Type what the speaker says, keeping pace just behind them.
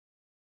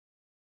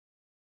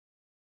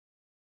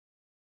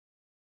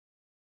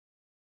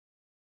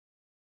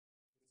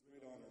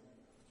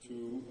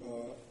to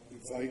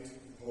invite,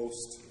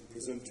 host, and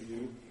present to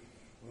you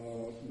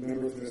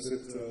member of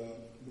Knesset,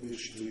 Meir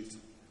Sheetrit.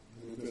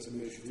 Member of Knesset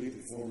Meir Sheetrit,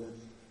 the former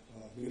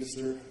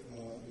minister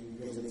in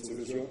the government of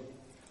Israel,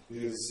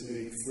 is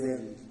a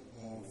friend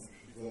of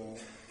the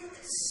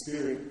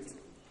spirit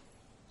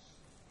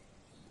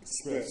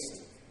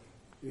expressed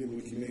in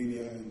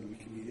Wikimania and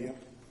Wikimania.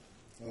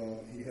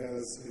 He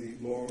has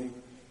a long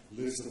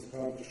list of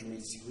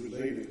accomplishments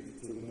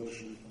related to the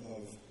notion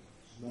of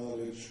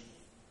knowledge,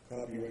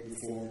 copyright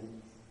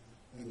reform,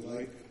 and the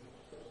like.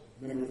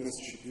 Member of Meir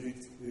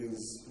Sheetrit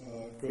is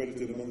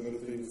credited, among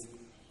other things,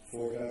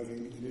 for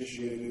having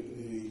initiated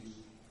a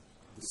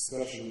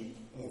discussion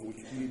of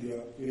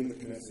Wikipedia in the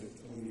Knesset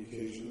on the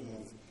occasion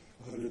of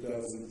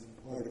 100,000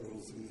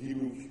 articles in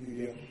Hebrew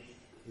Wikipedia.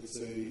 It's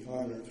an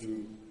honor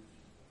to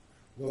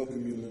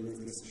welcome you, member of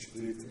Meir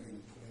Sheetrit,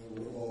 and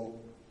we're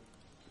all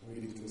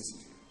waiting to listen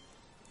to you.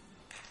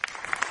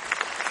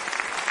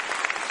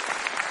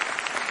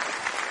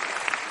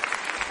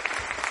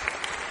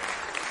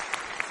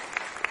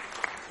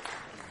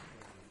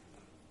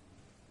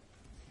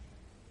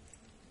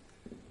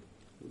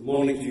 Good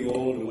morning to you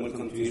all, and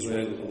welcome to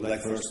Israel. I would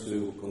like first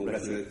to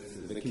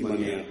congratulate the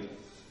Wikimania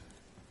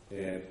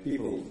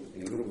people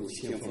and groups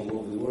here from all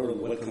over the world.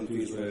 Welcome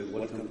to Israel,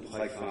 welcome to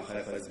Haifa.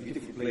 Haifa is a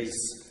beautiful place,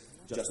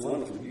 just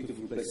one of the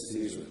beautiful places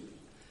in Israel.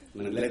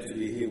 And I'm glad to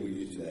be here with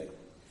you today.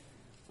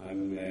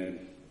 I'd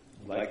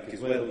like as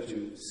well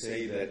to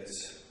say that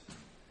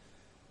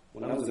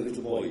when I was a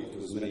little boy, it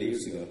was many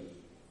years ago,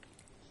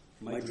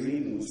 my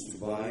dream was to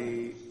buy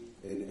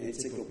an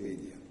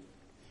encyclopedia.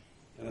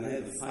 And I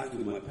had a fight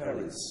with my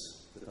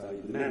parents that I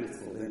demanded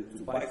for them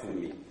to buy for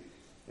me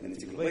an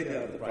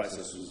encyclopedia. The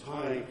prices was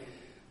high,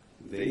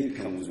 the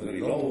income was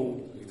very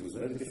low, it was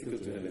very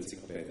difficult to have an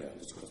encyclopedia,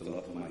 it cost a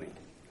lot of money.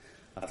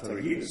 After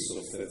years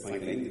of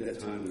fighting at that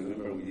time,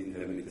 remember we didn't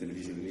have any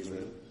television in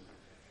Israel.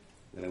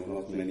 There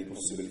were not many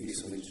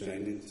possibilities of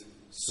entertainment.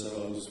 So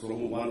I was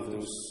from one of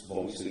those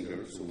boys and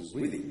girls who was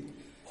reading.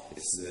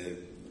 It's the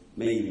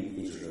main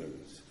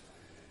interest.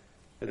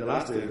 At the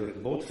last they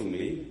bought for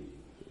me,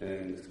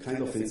 and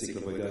kind of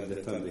encyclopedia at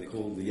that time they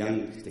called the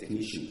young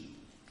technician,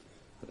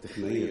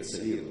 הטכנאי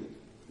הצעיר,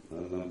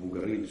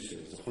 המבוגרים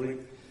שזוכרים,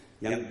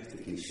 young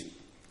technician.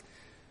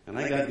 And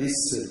I got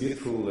this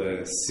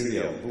beautiful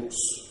series of books.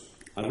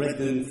 I read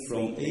them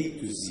from A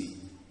to Z,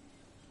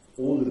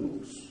 all the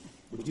books,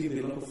 which give me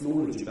a lot of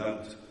knowledge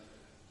about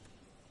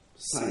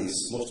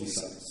science, mostly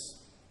science.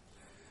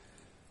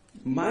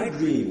 My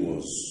dream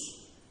was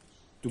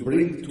to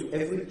bring to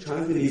every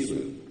child in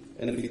Israel,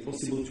 and if it's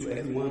possible to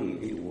everyone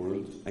in the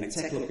world, an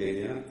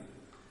encyclopedia.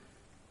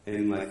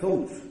 And I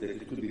thought that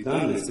it could be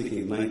done. I'm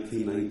speaking in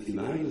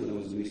 1999 when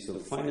I was Minister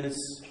of Finance.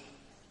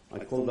 I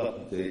called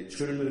up the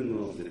chairman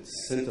of the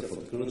Center for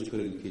Technological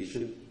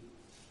Education,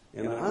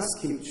 and I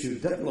asked him to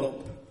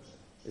develop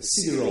a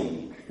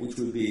CD-ROM, which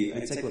would be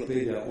an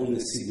encyclopedia on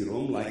a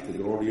CD-ROM, like the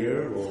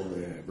Grolier or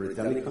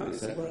Britannica,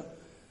 etc.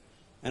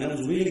 And I was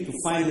willing to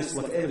finance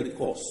whatever it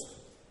cost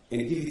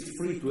and give it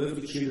free to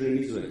every child in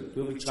Israel,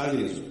 to every child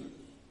in Israel.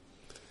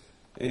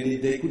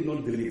 And they could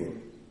not deliver.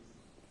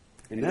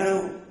 And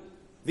now,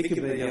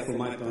 Wikipedia, from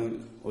my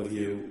point of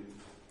view,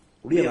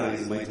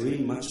 realized my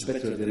dream much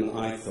better than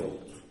I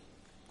thought.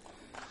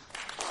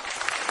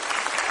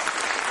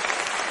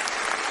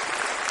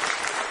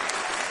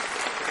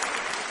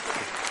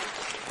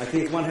 I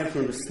think one has to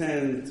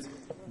understand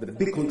the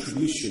big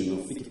contribution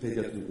of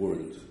Wikipedia to the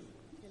world.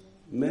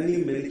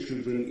 Many, many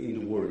children in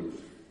the world,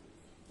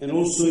 and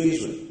also in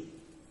Israel.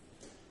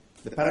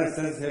 The parents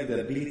have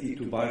the ability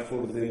to buy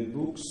for them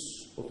books,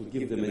 or to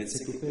give them an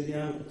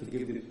encyclopedia, or to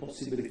give them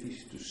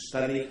possibilities to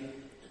study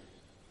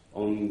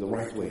on the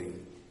right way.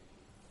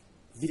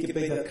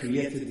 Wikipedia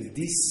created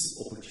this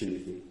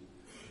opportunity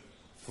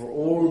for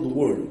all the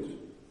world,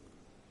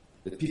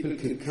 that people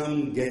can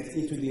come get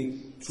through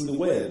the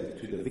web,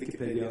 to the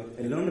Wikipedia,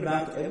 and learn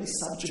about every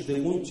subject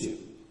they want to.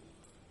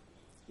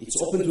 It's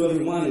open to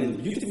everyone, and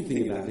the beautiful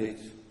thing about it,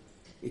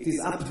 it is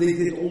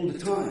updated all the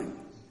time,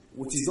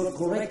 which is not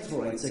correct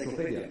for an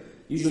encyclopedia.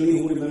 Usually,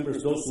 who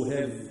remembers those who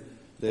have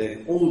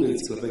the old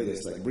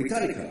encyclopedias like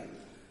Britannica?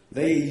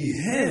 They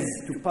have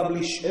to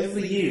publish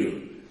every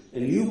year a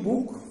new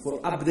book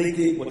for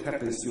updating what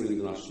happens during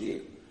the last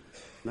year.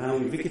 Now,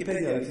 in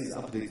Wikipedia, it is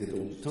updated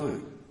all the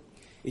time.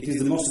 It is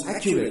the most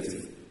accurate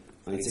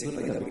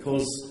encyclopedia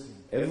because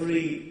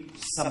every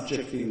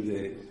subject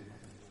in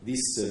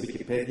this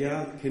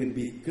Wikipedia can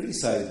be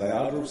criticized by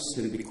others,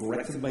 can be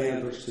corrected by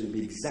others, can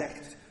be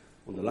exact.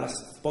 On the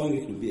last point,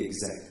 it will be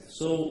exact.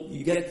 So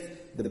you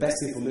get the best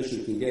information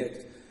you can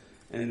get.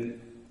 And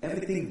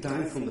everything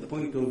done from the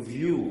point of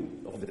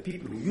view of the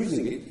people who are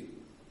using it,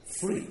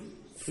 free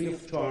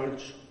of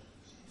charge,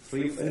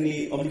 free of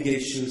any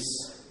obligations.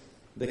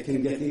 They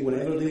can get in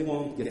whenever they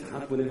want, get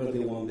out whenever they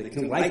want. They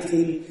can write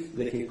in,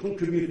 they can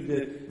contribute to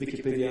the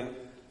Wikipedia.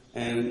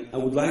 And I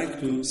would like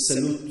to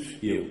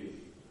salute you.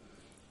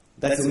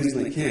 That's the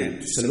reason I can,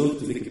 to salute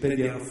the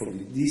Wikipedia for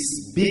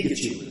this big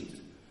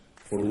achievement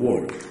for the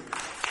world.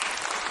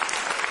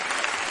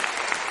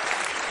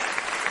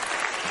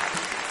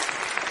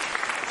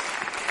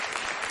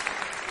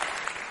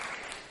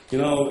 You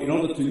know, in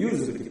order to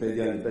use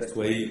Wikipedia in the best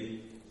way,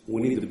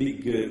 we need a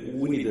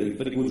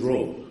very good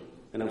road.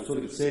 And I'm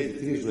sorry to say that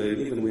in Israel,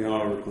 even we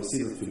are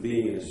considered to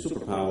be a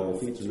superpower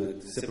of internet,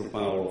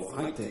 superpower of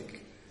high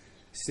tech,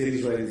 still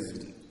Israel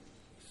is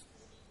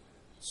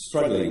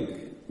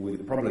struggling with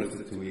the problems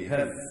that we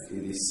have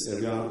in this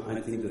area. I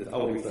think that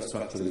our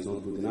infrastructure is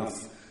not good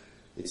enough.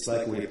 It's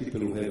like we have people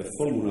who have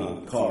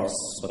Formula cars,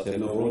 but they have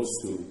no roads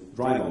to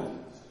drive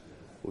on.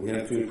 We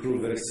have to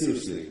improve very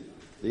seriously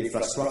the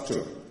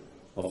infrastructure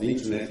of the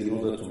internet in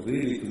order to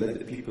really to let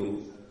the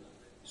people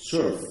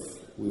surf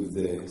with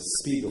the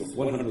speed of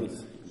 100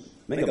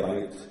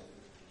 megabytes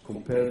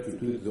compared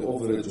to the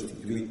average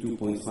of between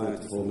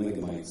 2.5 to 4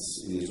 megabytes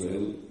in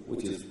Israel,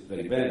 which is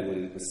very bad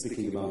when we're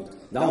speaking about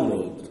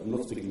download. I'm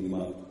not speaking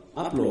about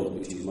upload,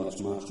 which is much,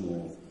 much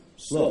more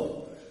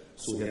slow.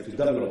 So we have to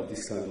develop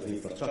this kind of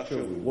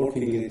infrastructure. We're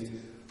working in it.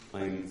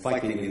 I'm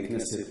fighting in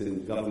Knesset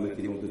and government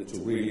in order to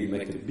really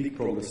make a big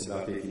progress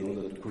about it, in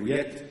order to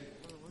create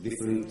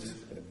different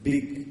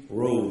big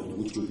road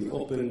which will be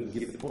open,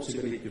 give the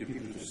possibility to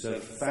people to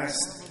surf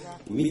fast,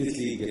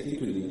 immediately get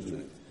into the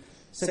internet.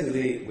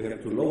 Secondly, we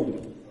have to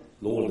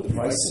lower the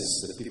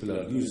prices that people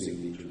are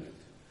using the internet.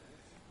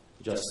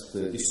 Just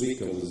this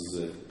week I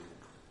was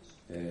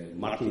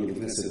marking in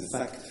Knesset the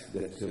fact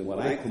that when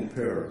I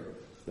compare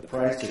the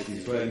price that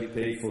Israelis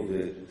pay for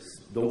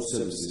those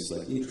services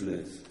like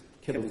internet,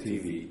 cable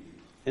TV,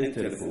 and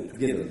telephone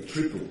together,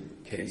 triple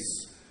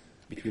case,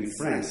 between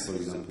France, for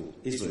example,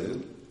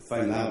 Israel,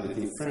 find out that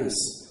in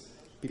France,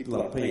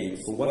 people are paying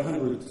for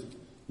 100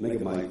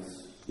 megabytes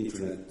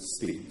internet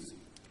speed,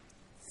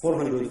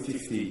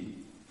 450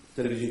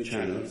 television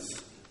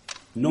channels,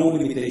 no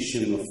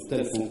limitation of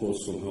telephone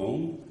calls from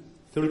home,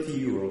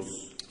 30 euros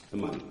a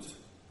month.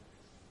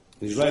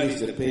 The Israelis,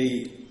 they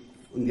pay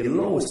in the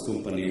lowest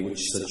company,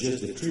 which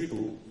suggests the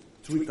triple,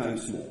 3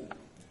 times more,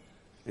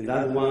 and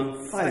that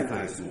one 5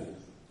 times more.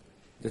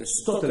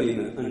 That's totally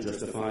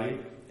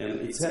unjustified,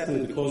 and it's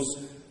happening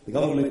because the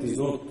government is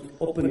not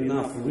open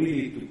enough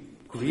really to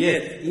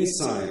create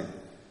inside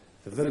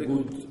a very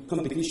good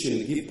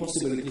competition, give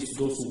possibilities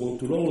to those who want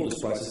to lower those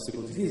prices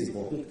because it is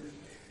important.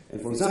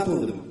 And for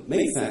example, the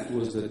main fact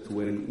was that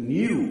when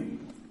new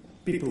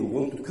people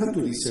want to come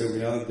to this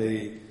area,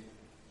 they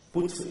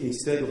put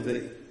instead of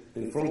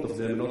in front of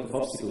them a lot of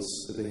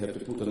obstacles that they have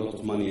to put a lot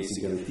of money as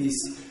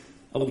guarantees.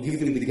 I would give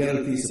them the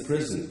guarantees as a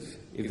present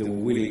if they were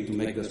willing to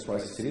make those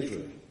prices in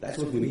Israel. That's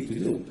what we need to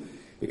do,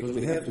 because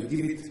we have to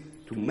give it,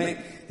 to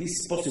make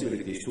these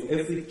possibilities to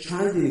every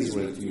child in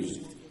Israel to use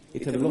it.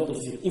 It has a lot of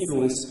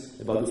influence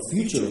about the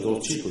future of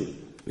those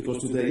children, because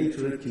today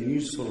internet can be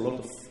used for a lot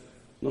of,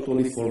 not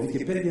only for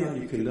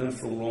Wikipedia, you can learn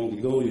from long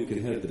ago, you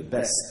can have the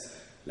best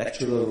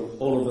lecturer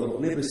all over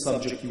on every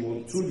subject you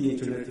want through the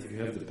internet if you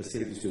have the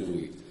facilities to do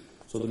it.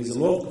 So there is a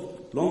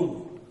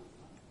long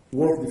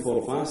work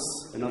before of us.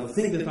 Another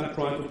thing that I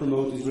try to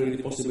promote is really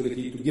the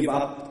possibility to give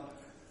up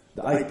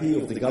the IP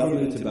of the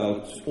government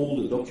about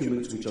all the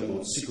documents which are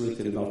not secret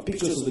and about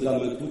pictures of the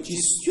government, which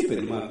is stupid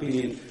in my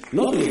opinion,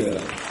 not legal.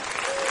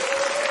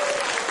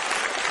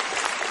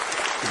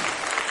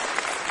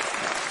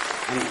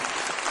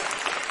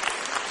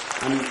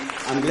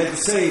 I'm glad to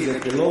say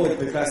that the law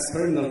that passed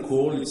perennial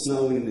call, it's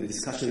now in the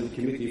discussion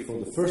committee for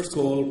the first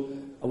call.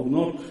 I will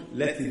not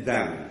let it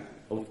down.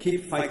 I will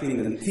keep fighting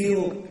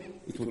until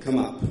it will come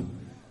up.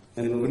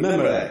 And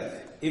remember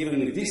that,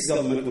 even if this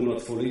government will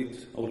not follow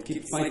it, I will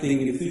keep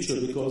fighting in the future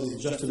because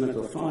it's just a matter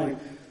of time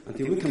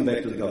until we come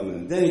back to the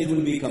government. Then it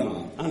will come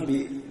up. I'll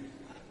be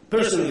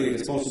personally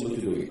responsible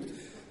to do it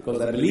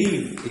because I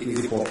believe it is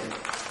important.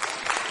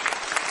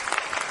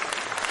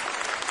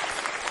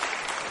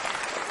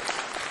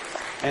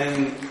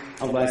 And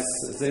I would like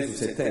to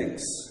say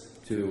thanks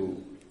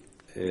to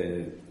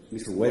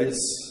Mr. Wells,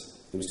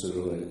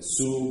 Mr.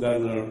 Sue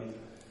Gardner,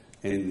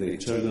 and the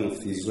chairman of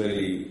the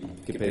Israeli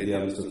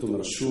Wikipedia, Mr.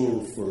 Tomer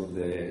Shur, for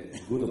the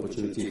good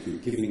opportunity to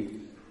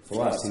giving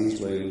for us in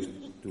Israel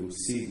to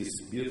see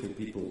these beautiful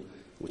people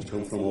which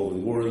come from all over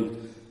the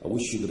world. I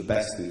wish you the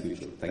best in the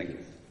future. Thank you.